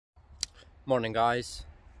Morning guys,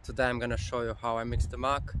 today I'm gonna show you how I mix the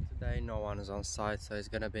muck. Today no one is on site, so it's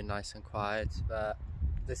gonna be nice and quiet, but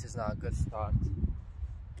this is not a good start.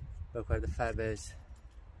 Look where the fab is,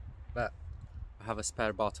 but I have a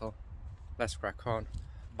spare bottle. Let's crack on.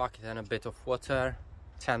 Bucket and a bit of water,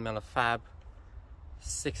 10 ml of fab,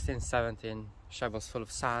 16-17 shovels full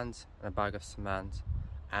of sand and a bag of cement,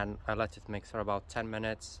 and I let it mix for about 10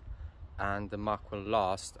 minutes and the muck will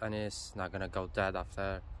last and it's not gonna go dead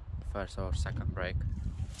after first or second break.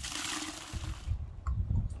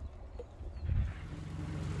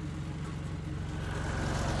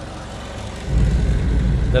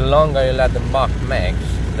 The longer you let the muck mix,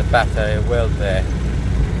 the better it will be,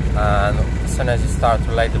 and as soon as you start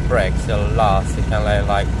to lay the bricks, it'll last. You can lay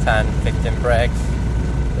like 10-15 bricks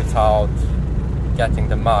without getting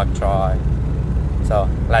the muck dry, so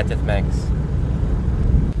let it mix.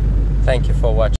 Thank you for watching.